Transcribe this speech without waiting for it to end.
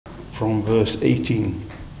from verse 18.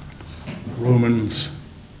 Romans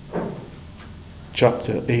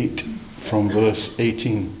chapter 8 from verse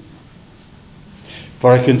 18.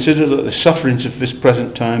 For I consider that the sufferings of this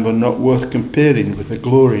present time are not worth comparing with the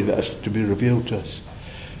glory that is to be revealed to us.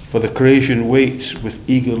 For the creation waits with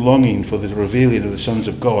eager longing for the revealing of the sons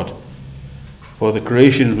of God. For the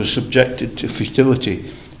creation was subjected to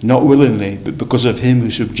futility, not willingly, but because of him who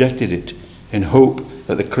subjected it, in hope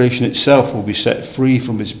that the creation itself will be set free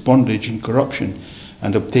from its bondage and corruption,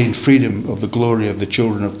 and obtain freedom of the glory of the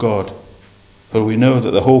children of God. For we know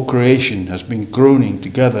that the whole creation has been groaning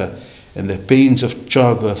together in the pains of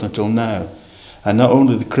childbirth until now. And not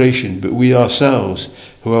only the creation, but we ourselves,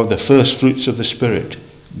 who have the first fruits of the Spirit,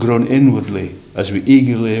 groan inwardly as we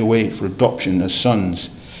eagerly await for adoption as sons,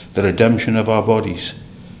 the redemption of our bodies.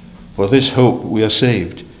 For this hope we are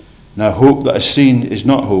saved. Now hope that is seen is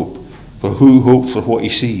not hope, for who hopes for what he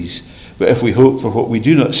sees? But if we hope for what we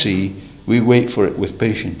do not see, we wait for it with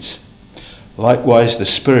patience. Likewise the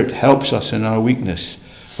Spirit helps us in our weakness,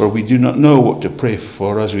 for we do not know what to pray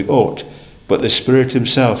for as we ought, but the Spirit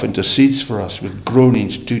himself intercedes for us with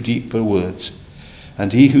groanings too deep for words.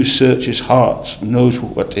 And he who searches hearts knows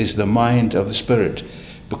what is the mind of the Spirit,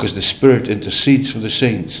 because the Spirit intercedes for the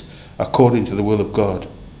saints according to the will of God.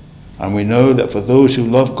 And we know that for those who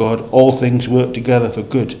love God, all things work together for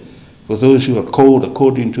good, for those who are called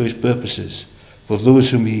according to his purposes. For those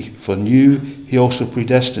whom he foreknew, he also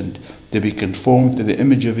predestined to be conformed to the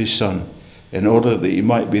image of his Son, in order that he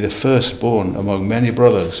might be the firstborn among many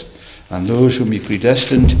brothers. And those whom he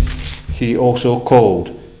predestined, he also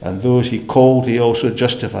called. And those he called, he also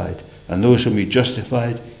justified. And those whom he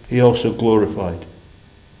justified, he also glorified.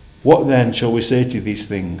 What then shall we say to these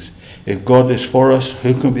things? If God is for us,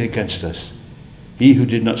 who can be against us? He who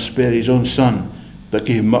did not spare his own Son, but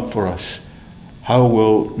gave him up for us, how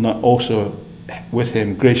will not also with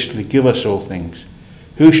him graciously give us all things?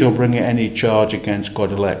 Who shall bring any charge against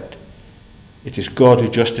God's elect? It is God who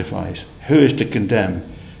justifies. Who is to condemn?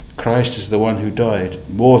 Christ is the one who died,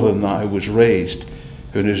 more than that, who was raised,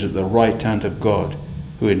 who is at the right hand of God,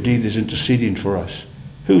 who indeed is interceding for us.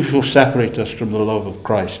 Who shall separate us from the love of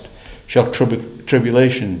Christ? Shall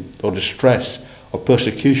tribulation, or distress, or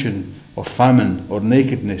persecution, or famine, or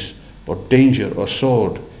nakedness, or danger, or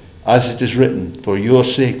sword? As it is written, for your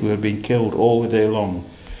sake we have been killed all the day long.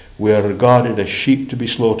 We are regarded as sheep to be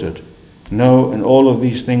slaughtered. No, in all of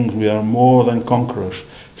these things we are more than conquerors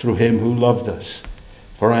through him who loved us.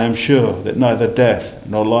 For I am sure that neither death,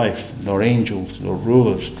 nor life, nor angels, nor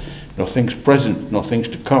rulers, nor things present, nor things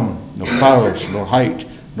to come, nor powers, nor height,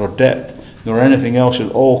 nor depth, nor anything else in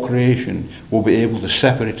all creation will be able to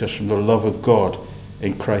separate us from the love of God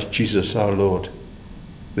in Christ Jesus our Lord.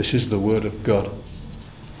 This is the word of God.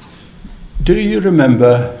 Do you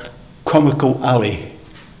remember Comical Alley?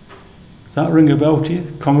 Does that ring a bell to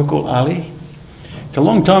you? Comical Alley? It's a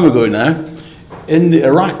long time ago now. In the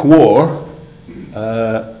Iraq War,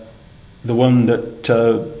 the one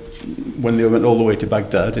that when they went all the way to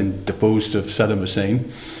Baghdad and deposed of Saddam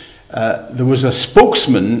Hussein, there was a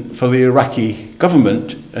spokesman for the Iraqi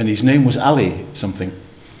government, and his name was Ali something.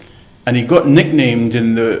 And he got nicknamed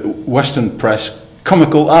in the Western press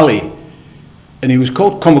Comical Ali. And he was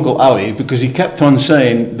called Comical Ali because he kept on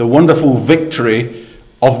saying the wonderful victory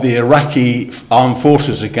of the Iraqi armed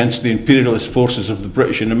forces against the imperialist forces of the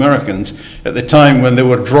British and Americans at the time when they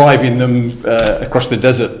were driving them across the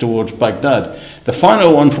desert towards Baghdad. The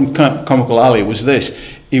final one from Comical Ali was this.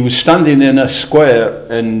 He was standing in a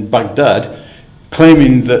square in Baghdad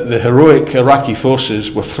claiming that the heroic Iraqi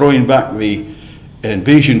forces were throwing back the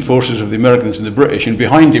invasion forces of the Americans and the British, and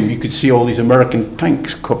behind him you could see all these American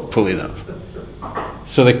tanks pulling up.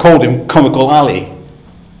 So they called him Comical Ali.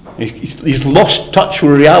 He's lost touch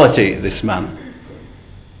with reality, this man.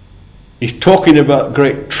 He's talking about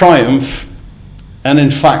great triumph, and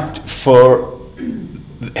in fact, for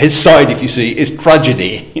his side, if you see, is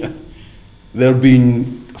tragedy. They're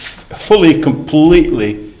being fully,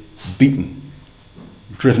 completely beaten,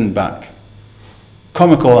 driven back.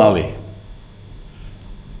 Comical Ali.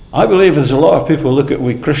 I believe there's a lot of people who look at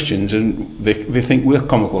we Christians and they think we're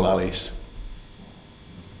comical allies.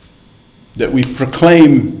 That we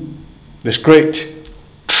proclaim this great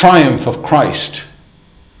triumph of Christ,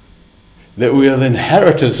 that we are the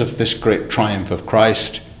inheritors of this great triumph of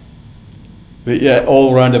Christ, but yet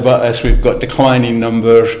all round about us we've got declining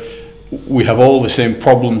numbers, we have all the same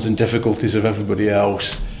problems and difficulties of everybody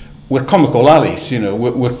else. We're comical allies, you know,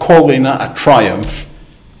 we're calling that a triumph.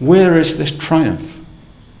 Where is this triumph?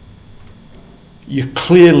 You're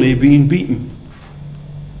clearly being beaten.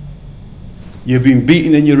 You've been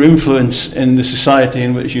beaten in your influence in the society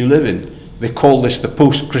in which you live in. They call this the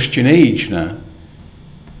post-Christian age now.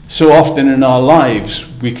 So often in our lives,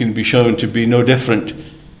 we can be shown to be no different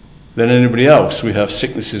than anybody else. We have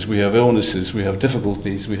sicknesses, we have illnesses, we have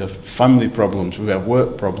difficulties, we have family problems, we have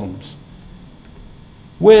work problems.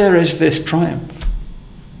 Where is this triumph?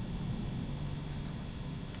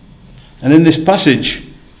 And in this passage,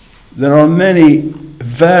 there are many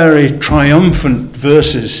very triumphant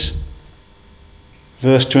verses.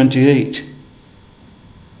 Verse 28.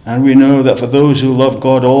 And we know that for those who love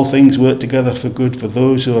God, all things work together for good, for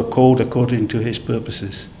those who are called according to his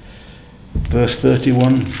purposes. Verse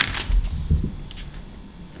 31.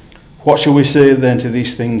 What shall we say then to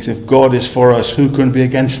these things? If God is for us, who can be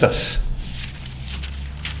against us?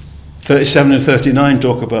 37 and 39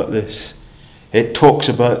 talk about this. It talks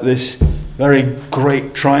about this very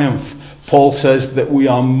great triumph. Paul says that we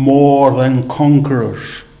are more than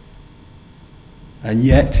conquerors. And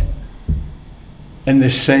yet, in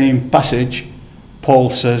this same passage,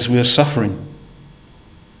 Paul says we are suffering.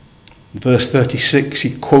 Verse 36,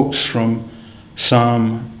 he quotes from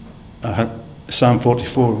Psalm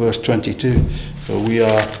 44, verse 22.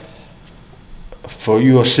 For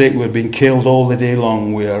your sake we're being killed all the day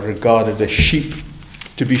long. We are regarded as sheep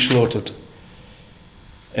to be slaughtered.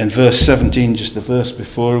 In verse 17, just the verse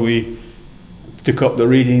before we took up the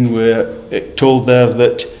reading, where it told there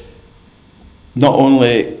that not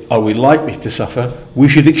only are we likely to suffer, we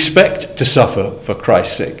should expect to suffer for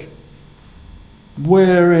Christ's sake.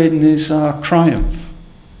 Wherein is our triumph?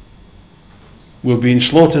 We're being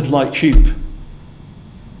slaughtered like sheep.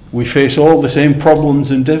 We face all the same problems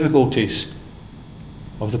and difficulties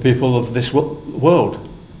of the people of this world.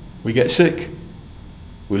 We get sick.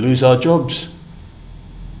 We lose our jobs.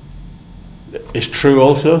 It's true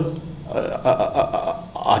also.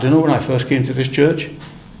 I don't know, when I first came to this church,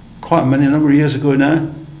 quite a number of years ago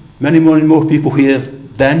now, many more people here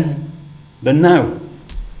then than now.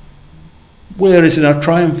 Where is our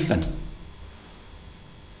triumph then?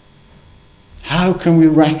 How can we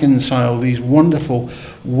reconcile these wonderful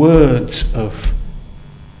words of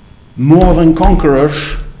more than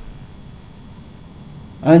conquerors,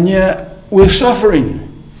 and yet we're suffering?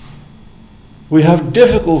 We have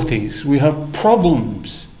difficulties, we have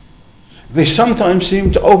problems. They sometimes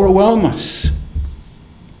seem to overwhelm us.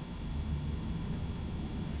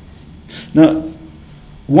 Now,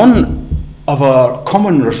 one of our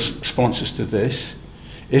common responses to this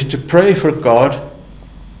is to pray for God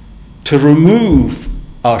to remove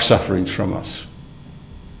our sufferings from us.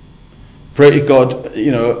 Pray to God,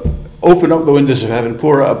 open up the windows of heaven,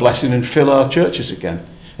 pour out a blessing and fill our churches again.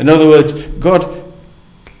 In other words, God,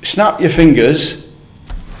 snap your fingers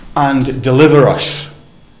and deliver us.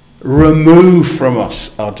 Remove from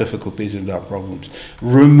us our difficulties and our problems.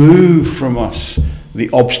 Remove from us the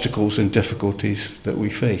obstacles and difficulties that we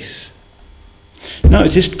face. Now,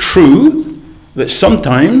 it is true that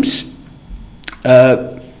sometimes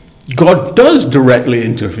God does directly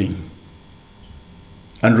intervene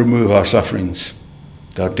and remove our sufferings,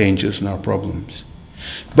 our dangers and our problems.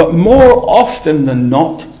 But more often than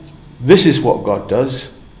not, this is what God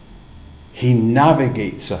does. He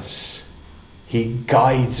navigates us. He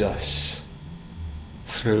guides us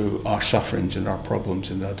through our sufferings and our problems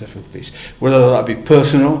and our difficulties. Whether that be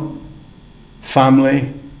personal,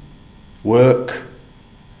 family, work,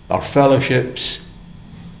 our fellowships,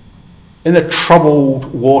 in the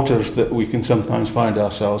troubled waters that we can sometimes find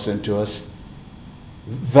ourselves into us,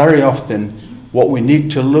 very often what we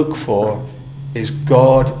need to look for is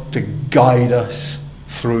God to guide us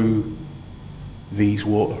through these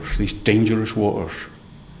waters, these dangerous waters.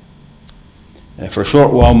 For a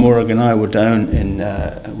short while, Morag and I were down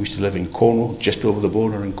we used to live in Cornwall, just over the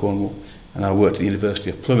border in Cornwall, and I worked at the University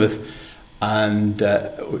of Plymouth, and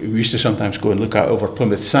we used to sometimes go and look out over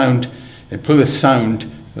Plymouth Sound. In Plymouth Sound,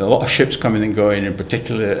 there are a lot of ships coming and going, in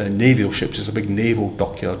particular naval ships. There's a big naval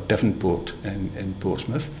dockyard, Devonport, in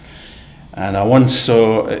Portsmouth. And I once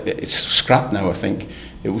saw, it's scrapped now I think,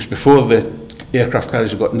 it was before the aircraft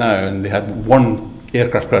carriers we've got now, and they had one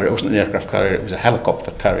aircraft carrier. It wasn't an aircraft carrier, it was a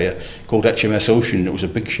helicopter carrier called HMS Ocean. It was a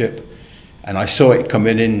big ship, and I saw it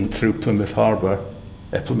coming in through Plymouth Harbour,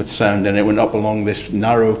 Plymouth Sound, and it went up along this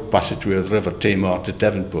narrow passageway of the River Tamar to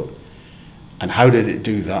Devonport. And how did it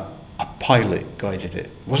do that? A pilot guided it.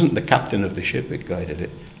 It wasn't the captain of the ship that guided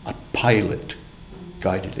it, a pilot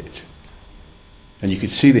guided it. And you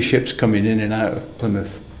could see the ships coming in and out of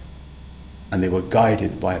Plymouth, and they were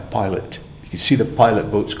guided by a pilot. You could see the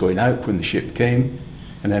pilot boats going out when the ship came,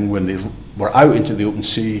 and then when they were out into the open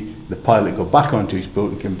sea, the pilot got back onto his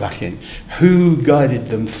boat and came back in. Who guided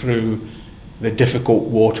them through the difficult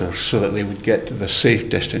waters so that they would get to the safe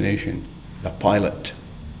destination? The pilot.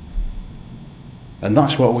 And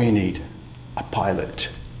that's what we need, a pilot.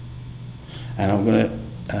 And I'm going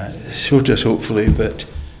to show to us, hopefully, that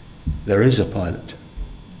there is a pilot.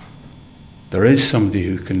 There is somebody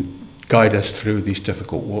who can guide us through these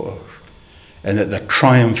difficult waters, and that the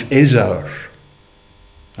triumph is ours,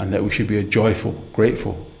 and that we should be a joyful,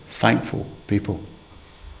 grateful, thankful people.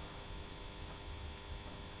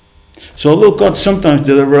 So although God sometimes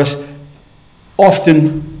delivers us,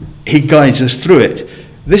 often he guides us through it.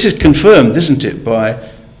 This is confirmed, isn't it,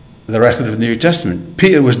 by the record of the New Testament.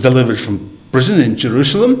 Peter was delivered from prison in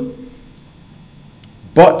Jerusalem,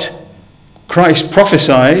 but Christ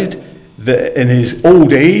prophesied that in his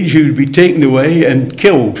old age he would be taken away and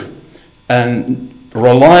killed. And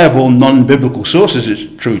reliable non-biblical sources,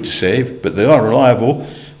 it's true to say, but they are reliable,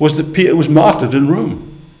 was that Peter was martyred in Rome.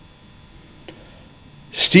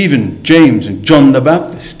 Stephen, James, and John the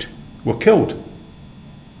Baptist were killed.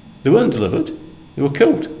 They weren't delivered, they were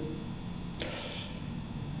killed.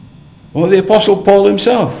 Or the Apostle Paul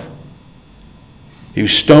himself. He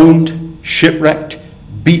was stoned, shipwrecked,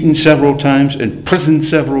 beaten several times, imprisoned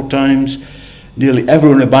several times. Nearly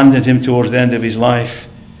everyone abandoned him towards the end of his life.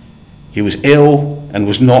 He was ill and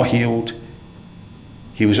was not healed.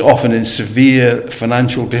 He was often in severe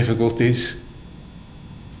financial difficulties.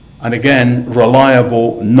 And again,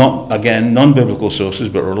 reliable, non-biblical sources,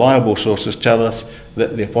 but reliable sources tell us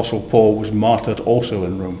that the Apostle Paul was martyred also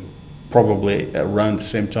in Rome, probably around the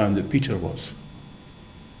same time that Peter was.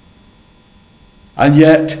 And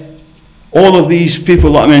yet, all of these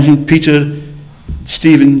people that I mentioned, Peter,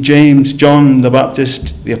 Stephen, James, John the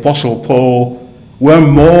Baptist, the Apostle Paul, were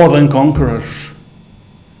more than conquerors.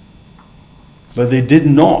 But they did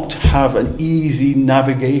not have an easy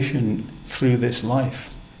navigation through this life.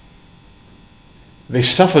 They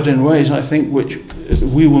suffered in ways, I think, which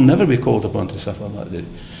we will never be called upon to suffer like this.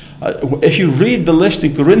 If you read the list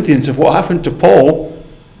in Corinthians of what happened to Paul,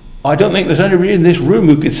 I don't think there's anybody in this room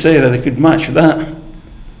who could say that they could match that.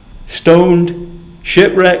 Stoned,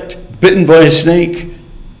 shipwrecked, bitten by a snake,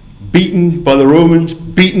 beaten by the Romans,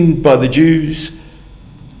 beaten by the Jews,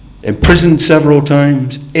 imprisoned several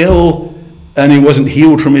times, ill, and he wasn't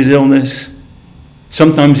healed from his illness.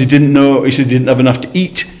 Sometimes he said he didn't have enough to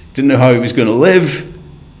eat, didn't know how he was going to live,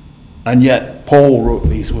 and yet Paul wrote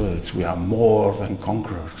these words, we are more than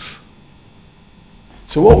conquerors.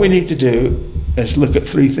 So what we need to do is look at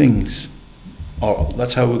three things, or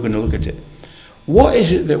that's how we're going to look at it. What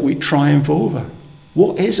is it that we triumph over?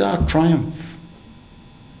 What is our triumph?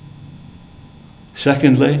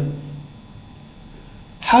 Secondly,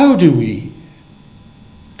 how do we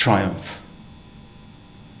triumph?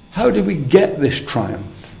 How do we get this triumph?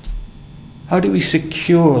 How do we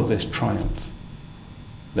secure this triumph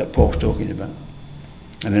that Paul's talking about?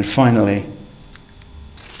 And then finally,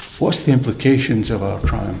 what's the implications of our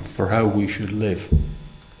triumph for how we should live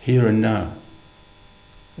here and now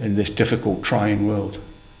in this difficult, trying world?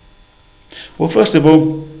 Well, first of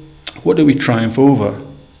all, what do we triumph over?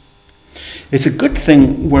 It's a good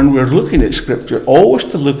thing when we're looking at Scripture always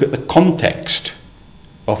to look at the context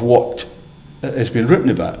of what has been written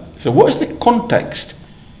about. So what is the context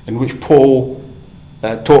in which Paul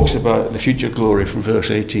talks about the future glory from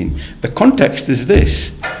verse 18? The context is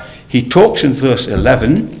this. He talks in verse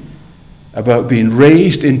 11 about being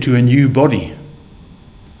raised into a new body.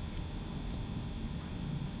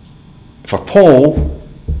 For Paul,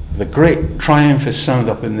 the great triumph is summed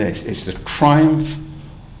up in this. It's the triumph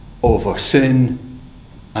over sin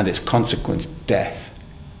and its consequence, death.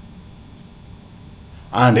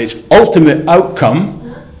 And its ultimate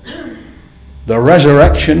outcome, the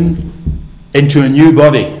resurrection into a new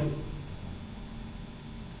body,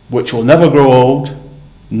 which will never grow old,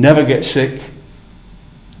 never get sick,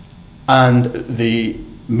 and the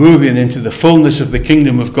moving into the fullness of the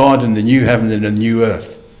kingdom of God in the new heaven and the new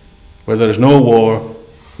earth, where there is no war,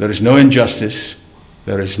 there is no injustice,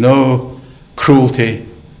 there is no cruelty,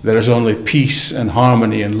 there is only peace and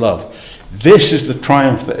harmony and love. This is the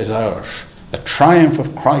triumph that is ours. The triumph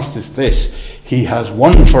of Christ is this. He has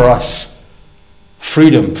won for us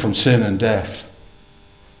freedom from sin and death.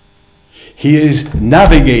 He is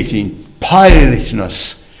navigating, piloting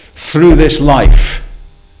us through this life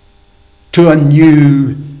to a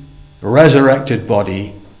new resurrected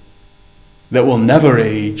body that will never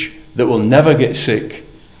age, that will never get sick.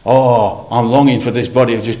 Oh, I'm longing for this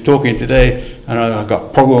body. I was just talking today, and I've got a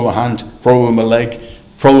problem with my hand, problem with my leg,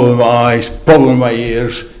 problem with my eyes, problem with my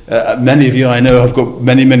ears. Many of you I know have got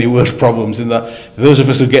many, many worse problems than that. Those of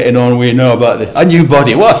us who are getting on, we know about this. A new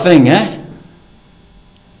body, what a thing, eh?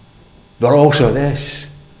 But also this,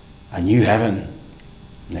 a new heaven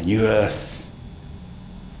and a new earth.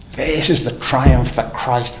 This is the triumph that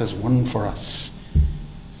Christ has won for us.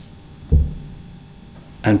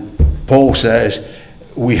 And Paul says,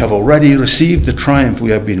 we have already received the triumph.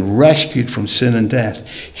 We have been rescued from sin and death.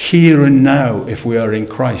 Here and now, if we are in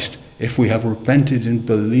Christ, if we have repented and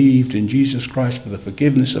believed in Jesus Christ for the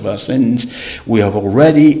forgiveness of our sins, we have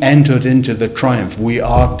already entered into the triumph. We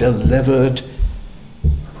are delivered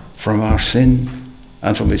from our sin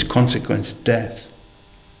and from its consequence, death.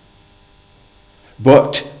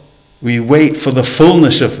 But we wait for the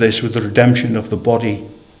fullness of this with the redemption of the body.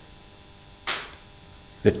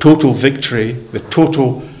 The total victory, the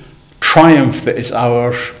total triumph that is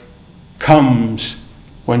ours comes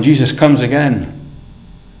when Jesus comes again.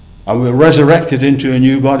 And we're resurrected into a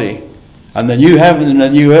new body. And the new heaven and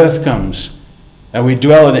the new earth comes. And we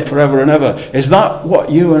dwell in it forever and ever. Is that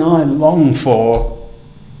what you and I long for?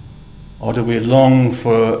 Or do we long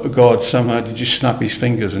for God somehow to just snap his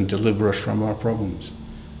fingers and deliver us from our problems?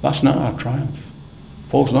 That's not our triumph.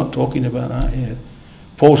 Paul's not talking about that here.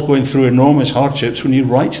 Paul's going through enormous hardships when he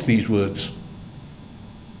writes these words.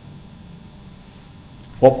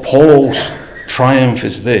 What Paul's triumph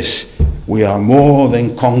is this: we are more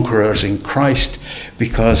than conquerors in Christ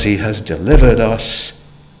because he has delivered us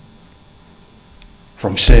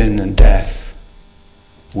from sin and death,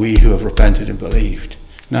 we who have repented and believed.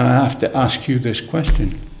 Now I have to ask you this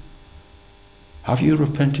question. Have you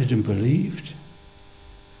repented and believed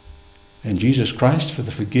in Jesus Christ for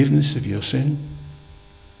the forgiveness of your sin?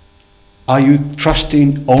 Are you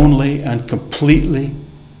trusting only and completely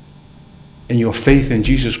in your faith in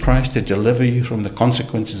Jesus Christ to deliver you from the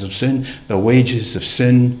consequences of sin? The wages of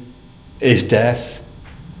sin is death,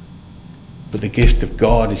 but the gift of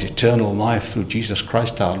God is eternal life through Jesus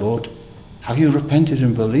Christ our Lord. Have you repented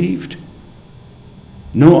and believed?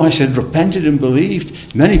 No, I said repented and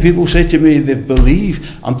believed. Many people say to me they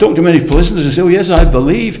believe. I'm talking to many listeners and say, oh yes, I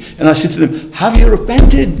believe. And I say to them, have you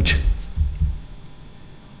repented?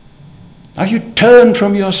 Have you turned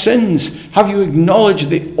from your sins? Have you acknowledged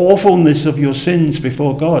the awfulness of your sins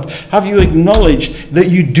before God? Have you acknowledged that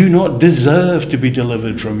you do not deserve to be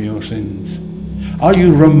delivered from your sins? Are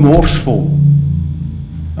you remorseful?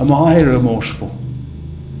 Am I remorseful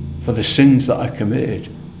for the sins that I committed?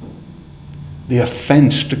 The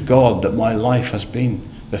offense to God that my life has been,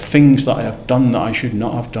 the things that I have done that I should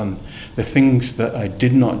not have done, the things that I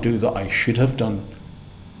did not do that I should have done.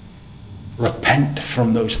 Repent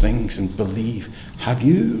from those things and believe. Have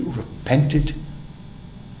you repented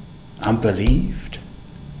and believed?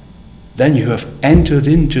 Then you have entered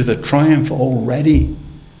into the triumph already.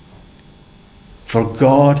 For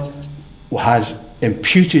God has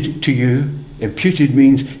imputed to you. Imputed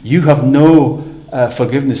means you have no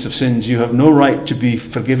forgiveness of sins. You have no right to be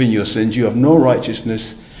forgiven your sins. You have no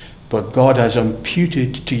righteousness. But God has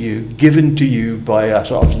imputed to you, given to you by a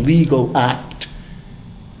sort of legal act,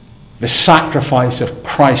 the sacrifice of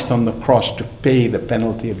Christ on the cross to pay the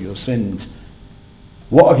penalty of your sins.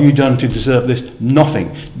 What have you done to deserve this?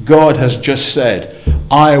 Nothing. God has just said,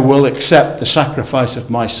 I will accept the sacrifice of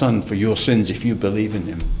my Son for your sins if you believe in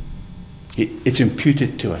him. It's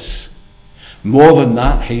imputed to us. More than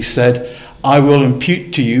that, he said, I will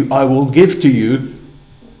impute to you, I will give to you,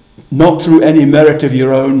 not through any merit of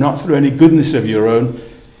your own, not through any goodness of your own,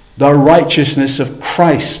 the righteousness of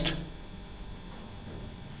Christ.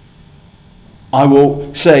 I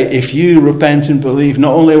will say, if you repent and believe,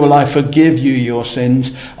 not only will I forgive you your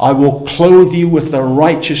sins, I will clothe you with the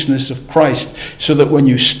righteousness of Christ, so that when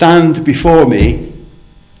you stand before me,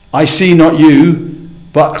 I see not you,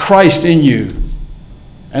 but Christ in you.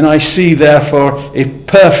 And I see, therefore, a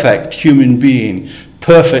perfect human being,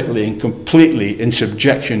 perfectly and completely in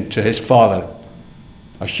subjection to his Father.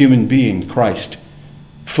 A human being, Christ,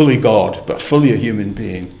 fully God, but fully a human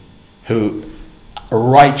being, who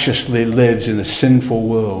righteously lives in a sinful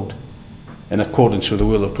world in accordance with the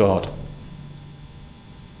will of God.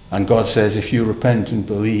 And God says, if you repent and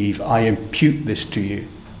believe, I impute this to you.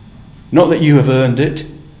 Not that you have earned it,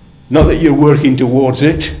 not that you're working towards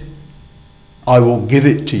it. I will give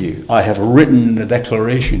it to you. I have written a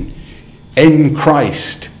declaration. In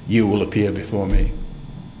Christ you will appear before me.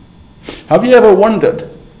 Have you ever wondered,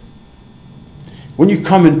 when you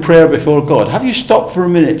come in prayer before God, have you stopped for a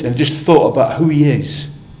minute and just thought about who he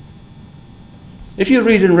is? If you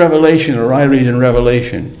read in Revelation, or I read in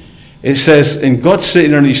Revelation, it says, and God's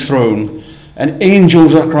sitting on his throne, and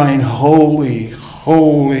angels are crying, holy,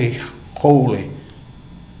 holy, holy.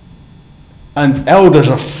 And elders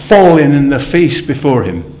are falling in the face before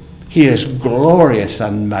him. He is glorious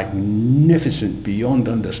and magnificent beyond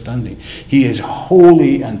understanding. He is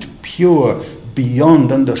holy and pure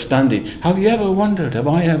beyond understanding. Have you ever wondered, have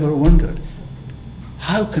I ever wondered,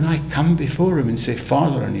 how can I come before him and say,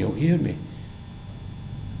 Father, and he'll hear me?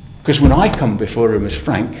 Because when I come before him as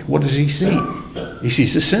Frank, what does he see? He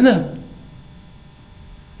sees a sinner.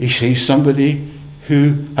 He sees somebody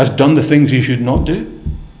who has done the things he should not do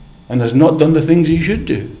and has not done the things he should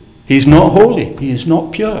do. He's not holy. He is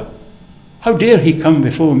not pure. How dare he come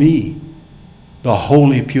before me, the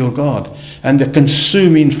holy, pure God? And the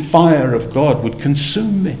consuming fire of God would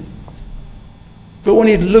consume me. But when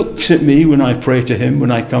he looks at me, when I pray to him,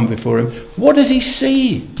 when I come before him, what does he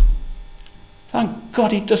see? Thank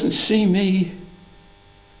God he doesn't see me.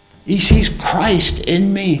 He sees Christ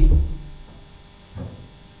in me.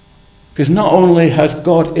 Because not only has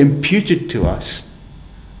God imputed to us,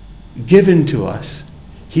 given to us,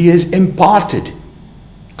 he is imparted.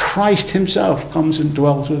 Christ himself comes and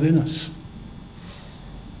dwells within us.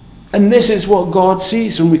 And this is what God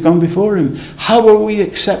sees when we come before him. How are we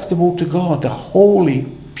acceptable to God, the holy,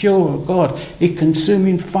 pure God, a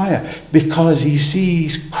consuming fire? Because he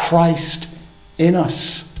sees Christ in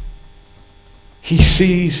us. He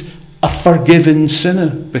sees a forgiven sinner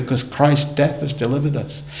because Christ's death has delivered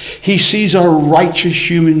us. He sees a righteous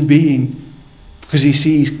human being because he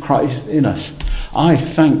sees Christ in us. I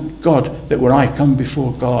thank God that when I come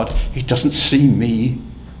before God, he doesn't see me,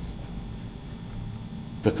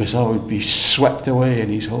 because I would be swept away in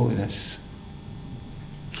his holiness.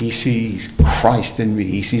 He sees Christ in me.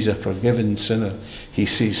 He sees a forgiven sinner. He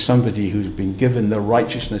sees somebody who's been given the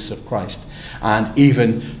righteousness of Christ. And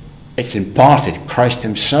even it's imparted. Christ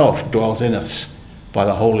himself dwells in us by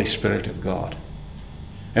the Holy Spirit of God.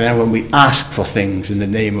 And then when we ask for things in the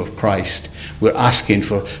name of Christ, we're asking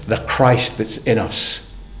for the Christ that's in us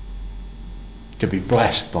to be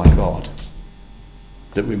blessed by God,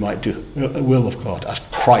 that we might do the will of God as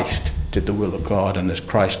Christ did the will of God and as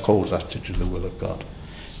Christ calls us to do the will of God.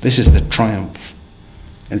 This is the triumph,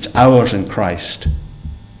 and it's ours in Christ.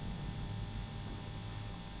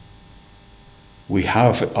 We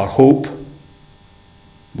have our hope,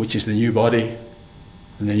 which is the new body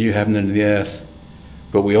and the new heaven and the earth,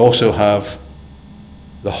 but we also have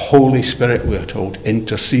the Holy Spirit, we're told,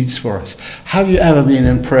 intercedes for us. Have you ever been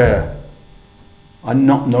in prayer and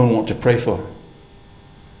not known what to pray for?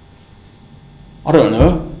 I don't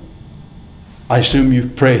know. I assume you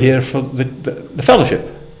pray here for the fellowship.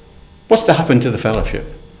 What's to happen to the fellowship?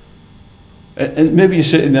 And maybe you're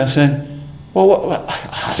sitting there saying, well,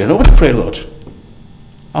 I don't know what to pray, Lord.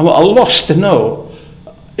 I'm lost to know.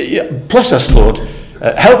 Bless us, Lord.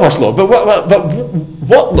 Help us, Lord. But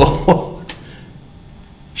what, Lord,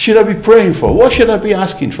 should I be praying for? What should I be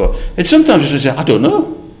asking for? And sometimes you say, I don't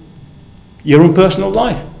know. Your own personal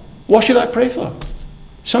life. What should I pray for?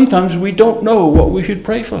 Sometimes we don't know what we should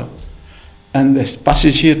pray for. And this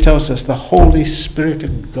passage here tells us the Holy Spirit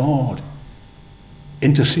of God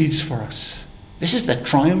intercedes for us. This is the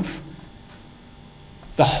triumph.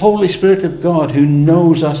 The Holy Spirit of God who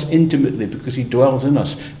knows us intimately because he dwells in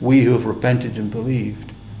us, we who have repented and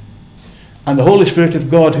believed. And the Holy Spirit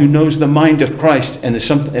of God who knows the mind of Christ and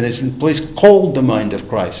is in a place called the mind of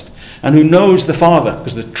Christ, and who knows the Father,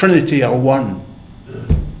 because the Trinity are one,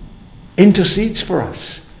 intercedes for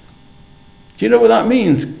us. Do you know what that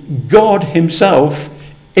means? God himself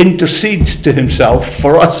intercedes to himself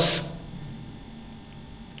for us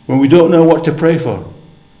when we don't know what to pray for.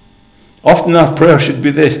 Often our prayer should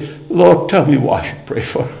be this: Lord, tell me what I should pray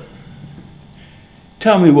for.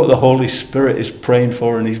 Tell me what the Holy Spirit is praying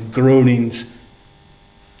for in his groanings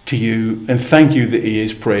to you, and thank you that he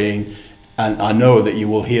is praying, and I know that you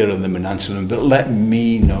will hear them and answer them, but let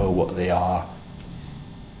me know what they are.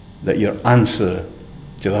 That your answer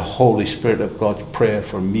to the Holy Spirit of God's prayer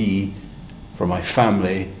for me, for my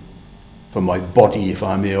family, for my body if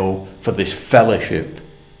I'm ill, for this fellowship,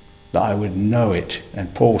 that I would know it.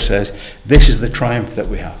 And Paul says, this is the triumph that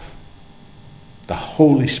we have. The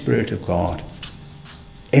Holy Spirit of God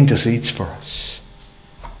intercedes for us.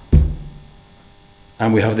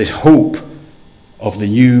 And we have this hope of the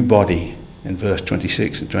new body in verse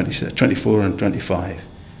 26 and 27, 24 and 25.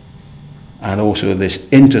 And also this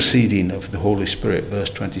interceding of the Holy Spirit, verse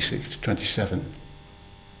 26 to 27.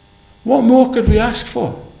 What more could we ask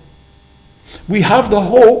for? We have the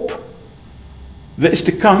hope that is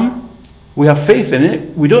to come. We have faith in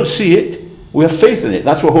it. We don't see it. We have faith in it.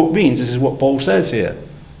 That's what hope means. This is what Paul says here.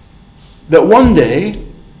 That one day,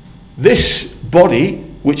 this body,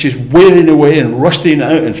 which is wearing away and rusting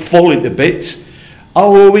out and falling to bits, I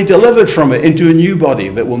will be delivered from it into a new body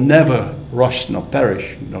that will never rust, nor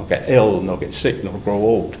perish, nor get ill, nor get sick, nor grow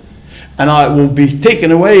old. And I will be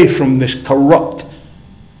taken away from this corrupt,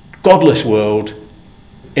 godless world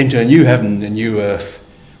into a new heaven and a new earth,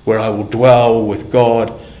 where I will dwell with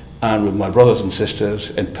God and with my brothers and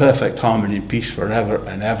sisters in perfect harmony and peace forever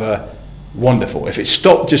and ever. wonderful. If it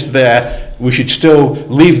stopped just there, we should still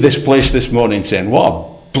leave this place this morning saying, what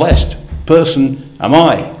a blessed person am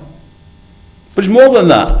I. But it's more than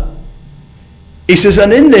that. He says,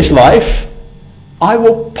 and in this life, I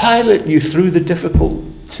will pilot you through the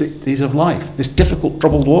difficulties of life, this difficult,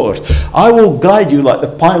 troubled waters. I will guide you like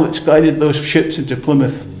the pilots guided those ships into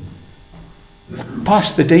Plymouth,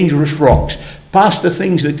 past the dangerous rocks, past the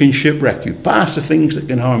things that can shipwreck you, past the things that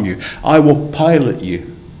can harm you. I will pilot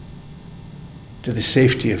you to the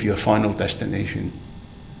safety of your final destination.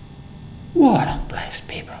 What a blessed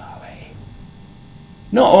people are we.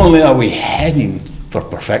 Not only are we heading for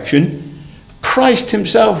perfection, Christ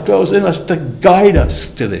himself dwells in us to guide us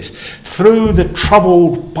to this, through the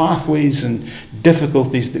troubled pathways and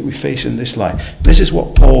difficulties that we face in this life. This is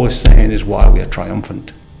what Paul is saying is why we are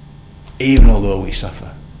triumphant, even although we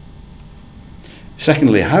suffer.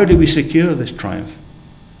 Secondly, how do we secure this triumph?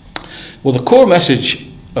 Well, the core message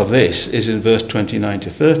of this is in verse 29 to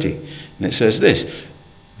 30. And it says this: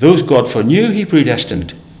 those God foreknew, he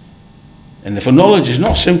predestined. And the foreknowledge is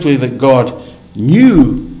not simply that God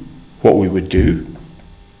knew what we would do.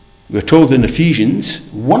 We're told in Ephesians,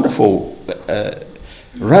 wonderful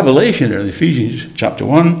revelation in Ephesians chapter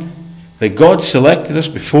 1, that God selected us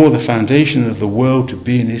before the foundation of the world to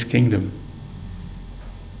be in his kingdom.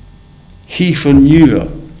 He foreknew.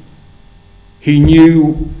 He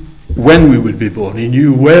knew when we would be born. He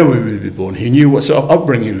knew where we would be born. He knew what sort of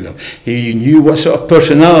upbringing we'd have. He knew what sort of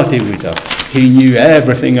personality we'd have. He knew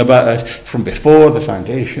everything about us from before the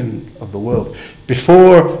foundation of the world.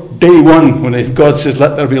 Before day one, when God says,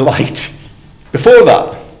 let there be light. Before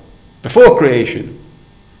that, before creation,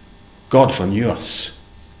 God foreknew us.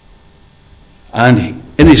 And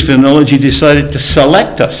in his foreknowledge, he decided to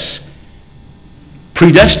select us,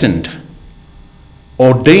 predestined,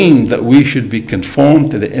 ordained that we should be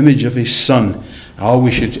conformed to the image of his Son. Oh,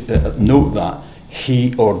 we should note that.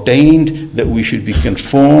 He ordained that we should be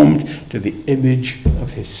conformed to the image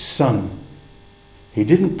of his Son. He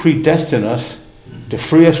didn't predestine us to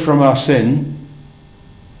free us from our sin,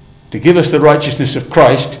 to give us the righteousness of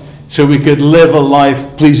Christ, so we could live a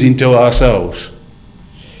life pleasing to ourselves.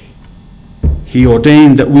 He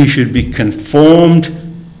ordained that we should be conformed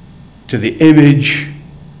to the image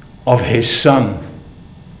of his Son.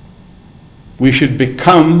 We should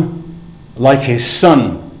become like his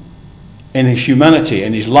Son in his humanity,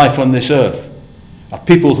 in his life on this earth. A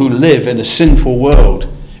people who live in a sinful world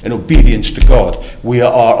in obedience to God. We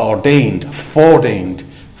are ordained, foreknown,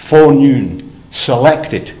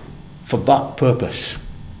 selected for that purpose.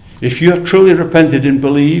 If you have truly repented and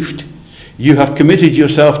believed, you have committed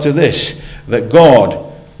yourself to this, that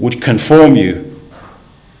God would conform you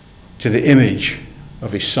to the image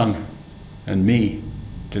of his Son, and me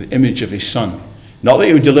to the image of his Son. Not that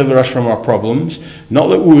he would deliver us from our problems, not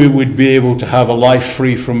that we would be able to have a life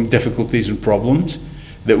free from difficulties and problems,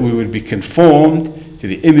 that we would be conformed to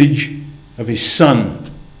the image of his Son,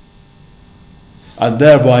 and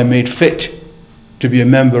thereby made fit to be a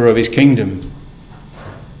member of his kingdom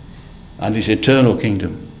and his eternal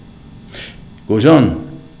kingdom. Goes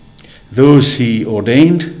on. Those he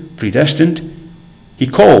ordained, predestined, he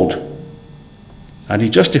called, and he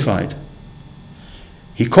justified.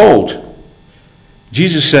 He called.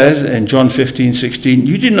 Jesus says in John 15:16,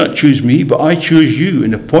 you did not choose me, but I chose you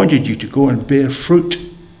and appointed you to go and bear fruit.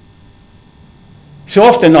 So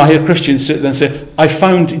often I hear Christians sit there and say, I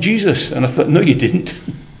found Jesus. And I thought, no, you didn't.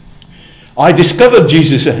 I discovered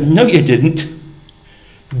Jesus. No, you didn't.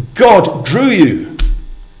 God drew you.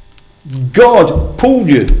 God pulled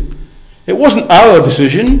you. It wasn't our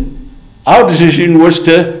decision. Our decision was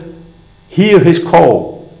to hear his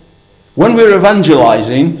call. When we're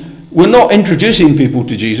evangelizing, we're not introducing people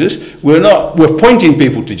to Jesus. We're pointing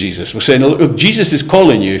people to Jesus. We're saying, look, Jesus is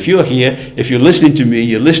calling you. If you're here, if you're listening to me,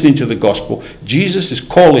 you're listening to the gospel, Jesus is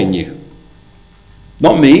calling you.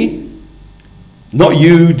 Not me. Not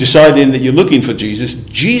you deciding that you're looking for Jesus.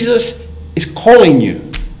 Jesus is calling you.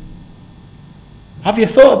 Have you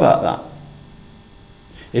thought about that?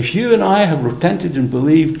 If you and I have repented and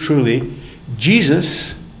believed truly,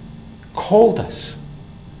 Jesus called us.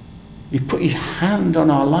 He put his hand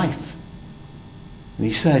on our life. And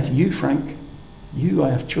he said, you, Frank, you I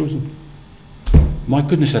have chosen. My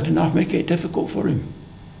goodness, I didn't have to make it difficult for him.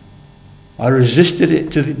 I resisted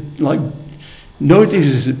it to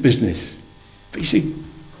nobody's business. But you see,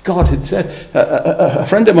 God had said, a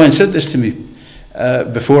friend of mine said this to me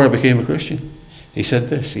before I became a Christian. He said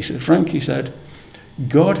this, he said, Frank, he said,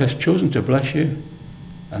 God has chosen to bless you,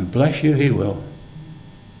 and bless you he will.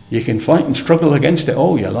 You can fight and struggle against it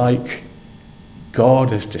all you like. God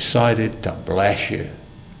has decided to bless you.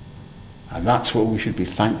 And that's what we should be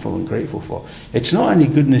thankful and grateful for. It's not any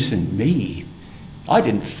goodness in me. I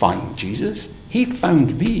didn't find Jesus. He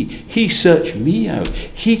found me. He searched me out.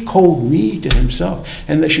 He called me to himself.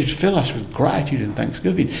 And that should fill us with gratitude and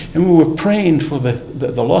thanksgiving. And when we're praying for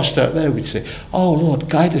the lost out there, we'd say, oh Lord,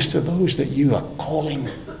 guide us to those that you are calling,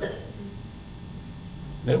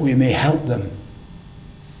 that we may help them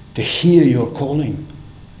to hear your calling.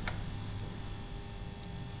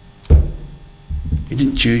 He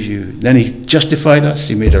didn't choose you. Then he justified us.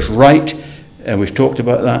 He made us right. And we've talked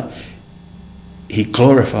about that. He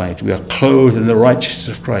glorified. We are clothed in the righteousness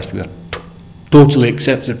of Christ. We are totally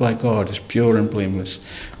accepted by God as pure and blameless.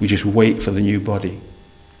 We just wait for the new body.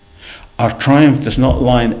 Our triumph does not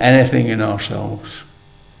lie in anything in ourselves.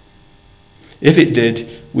 If it did,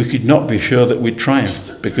 we could not be sure that we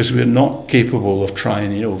triumphed, because we are not capable of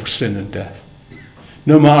triumphing over sin and death.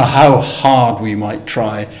 No matter how hard we might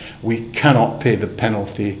try, we cannot pay the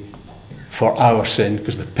penalty for our sin,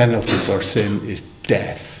 because the penalty for sin is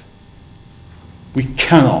death. We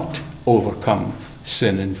cannot overcome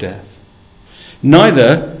sin and death.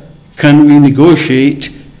 Neither can we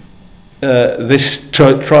negotiate this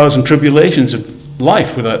trials and tribulations of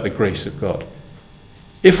life without the grace of God.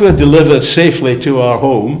 If we're delivered safely to our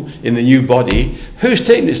home in the new body, who's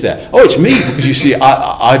taking us there? Oh, it's me, because you see,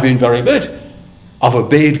 I've been very good. I've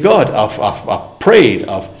obeyed God. I've prayed.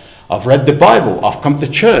 I've read the Bible. I've come to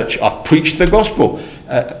church. I've preached the gospel.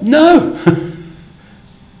 No.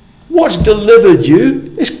 What's delivered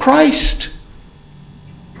you is Christ.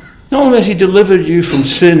 Not only has he delivered you from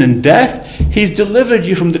sin and death, he's delivered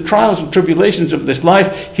you from the trials and tribulations of this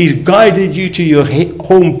life. He's guided you to your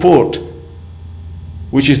home port,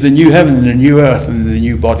 which is the new heaven and the new earth and the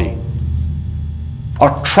new body.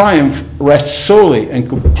 Our triumph rests solely and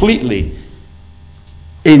completely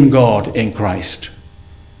in God, in Christ.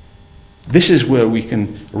 This is where we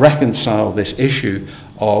can reconcile this issue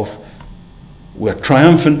of we're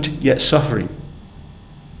triumphant yet suffering.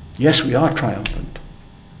 Yes, we are triumphant.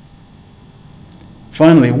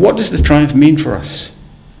 Finally, what does the triumph mean for us?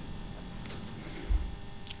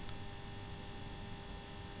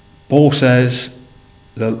 Paul says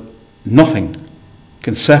that nothing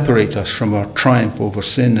can separate us from our triumph over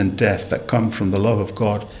sin and death that comes from the love of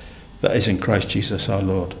God that is in Christ Jesus our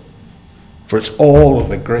Lord. For it's all of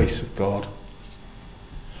the grace of God.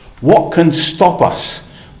 What can stop us?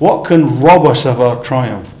 What can rob us of our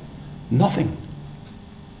triumph? Nothing.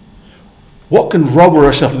 What can rob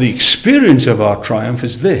us of the experience of our triumph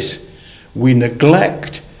is this: we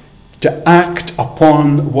neglect to act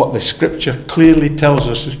upon what the Scripture clearly tells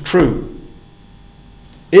us is true.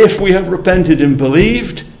 If we have repented and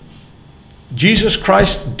believed, Jesus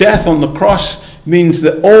Christ's death on the cross means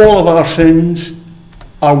that all of our sins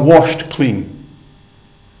are washed clean,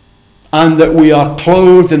 and that we are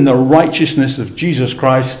clothed in the righteousness of Jesus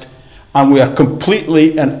Christ, and we are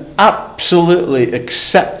completely and absolutely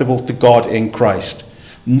acceptable to God in Christ.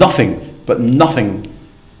 Nothing, but nothing,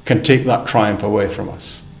 can take that triumph away from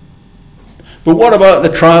us. But what about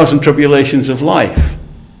the trials and tribulations of life?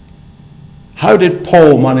 How did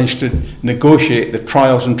Paul manage to negotiate the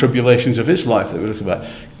trials and tribulations of his life that we looked about?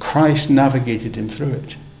 Christ navigated him through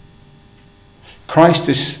it. Christ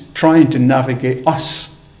is trying to navigate us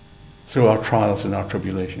through our trials and our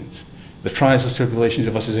tribulations. The trials and tribulations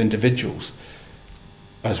of us as individuals,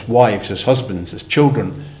 as wives, as husbands, as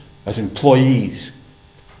children, as employees,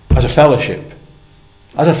 as a fellowship.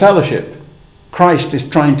 As a fellowship, Christ is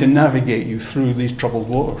trying to navigate you through these troubled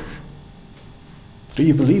waters. Do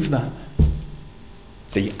you believe that?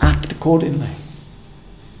 Do you act accordingly?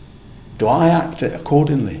 Do I act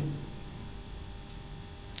accordingly?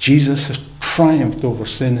 Jesus has triumphed over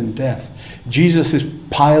sin and death. Jesus is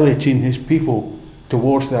piloting his people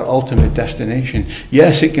towards their ultimate destination.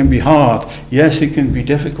 Yes, it can be hard. Yes, it can be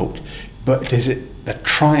difficult. But the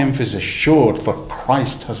triumph is assured, for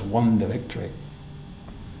Christ has won the victory.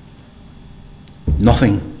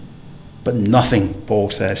 Nothing, but nothing, Paul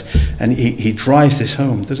says. And he drives this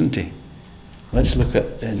home, doesn't he? Let's look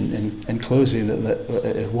at, in closing,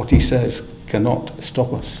 at what he says cannot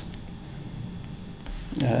stop us.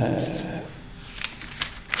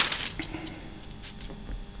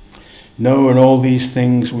 No, in all these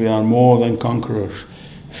things we are more than conquerors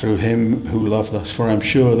through him who loved us. For I am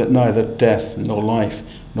sure that neither death, nor life,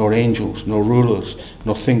 nor angels, nor rulers,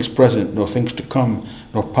 nor things present, nor things to come,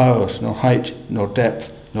 nor powers, nor height, nor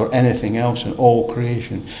depth, nor anything else in all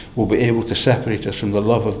creation will be able to separate us from the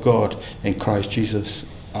love of God in Christ Jesus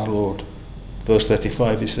our Lord. Verse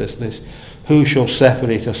 35, he says this: who shall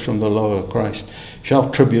separate us from the love of Christ?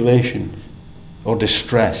 Shall tribulation, or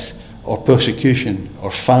distress, or persecution,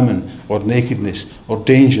 or famine, or nakedness, or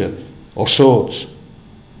danger, or swords.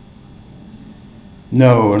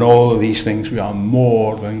 No, in all of these things we are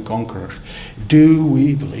more than conquerors. Do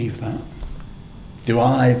we believe that? Do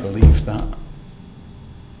I believe that?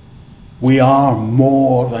 We are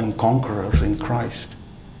more than conquerors in Christ.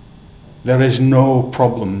 There is no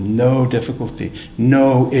problem, no difficulty,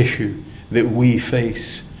 no issue that we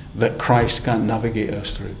face that Christ can't navigate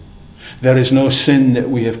us through. There is no sin that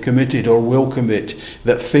we have committed or will commit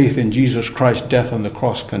that faith in Jesus Christ's death on the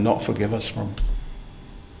cross cannot forgive us from.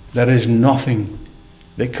 There is nothing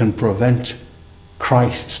that can prevent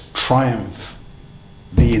Christ's triumph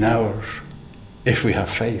being ours if we have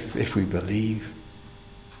faith, if we believe.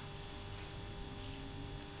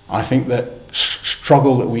 I think that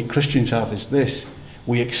struggle that we Christians have is this.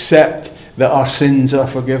 We accept that our sins are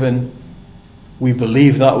forgiven. We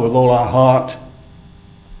believe that with all our heart.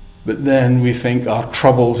 But then we think our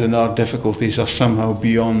troubles and our difficulties are somehow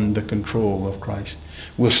beyond the control of Christ.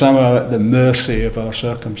 We're somehow at the mercy of our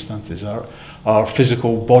circumstances, our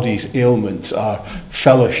physical body's ailments, our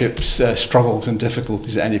fellowship's struggles and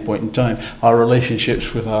difficulties at any point in time, our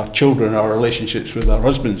relationships with our children, our relationships with our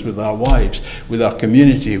husbands, with our wives, with our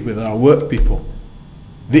community, with our work people.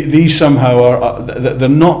 These somehow they're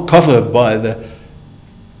not covered by the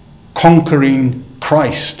conquering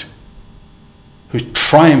Christ who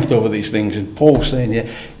triumphed over these things. And Paul's saying here,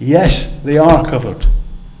 yes, they are covered.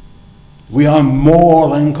 We are more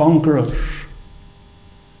than conquerors.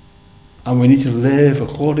 And we need to live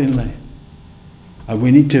accordingly. And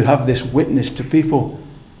we need to have this witness to people.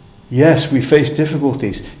 Yes, we face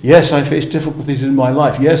difficulties. Yes, I face difficulties in my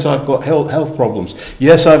life. Yes, I've got health problems.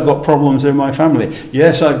 Yes, I've got problems in my family.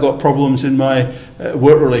 Yes, I've got problems in my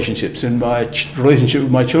work relationships, in my relationship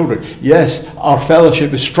with my children. Yes, our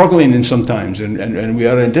fellowship is struggling in sometimes, and we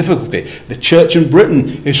are in difficulty. The church in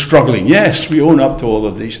Britain is struggling. Yes, we own up to all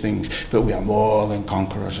of these things, but we are more than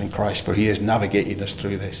conquerors in Christ, for he is navigating us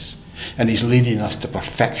through this. And he's leading us to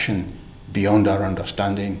perfection beyond our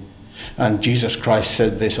understanding. And Jesus Christ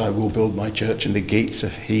said this, I will build my church and the gates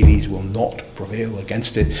of Hades will not prevail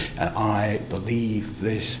against it. And I believe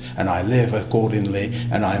this and I live accordingly,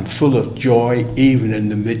 and I am full of joy even in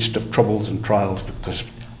the midst of troubles and trials, because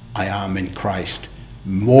I am in Christ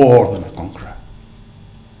more than a conqueror.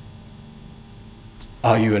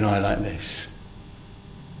 Are you and I like this?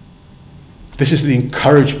 This is the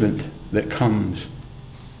encouragement that comes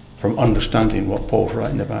from understanding what Paul's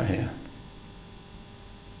writing about here.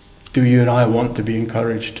 Do you and I want to be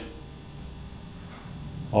encouraged?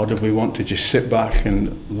 Or do we want to just sit back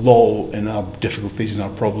and loll in our difficulties and our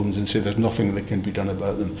problems and say there's nothing that can be done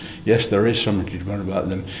about them? Yes, there is something to be done about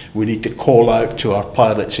them. We need to call out to our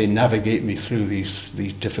pilot, say, navigate me through these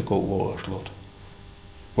difficult waters, Lord.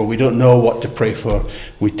 When we don't know what to pray for,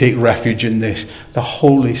 we take refuge in this. The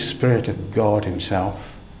Holy Spirit of God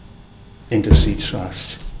himself intercedes for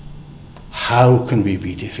us. How can we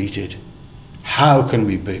be defeated? How can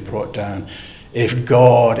we be brought down? If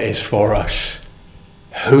God is for us,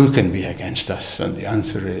 who can be against us? And the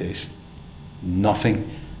answer is nothing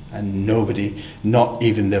and nobody, not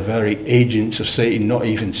even the very agents of Satan, not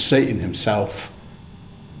even Satan himself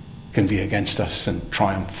can be against us and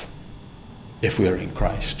triumph if we are in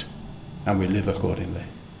Christ and we live accordingly.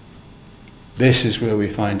 This is where we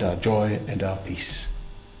find our joy and our peace.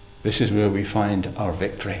 This is where we find our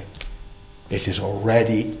victory. It is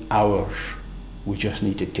already ours. We just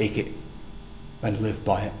need to take it and live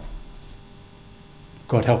by it.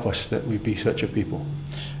 God help us that we be such a people.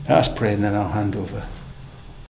 Let us pray and then I'll hand over.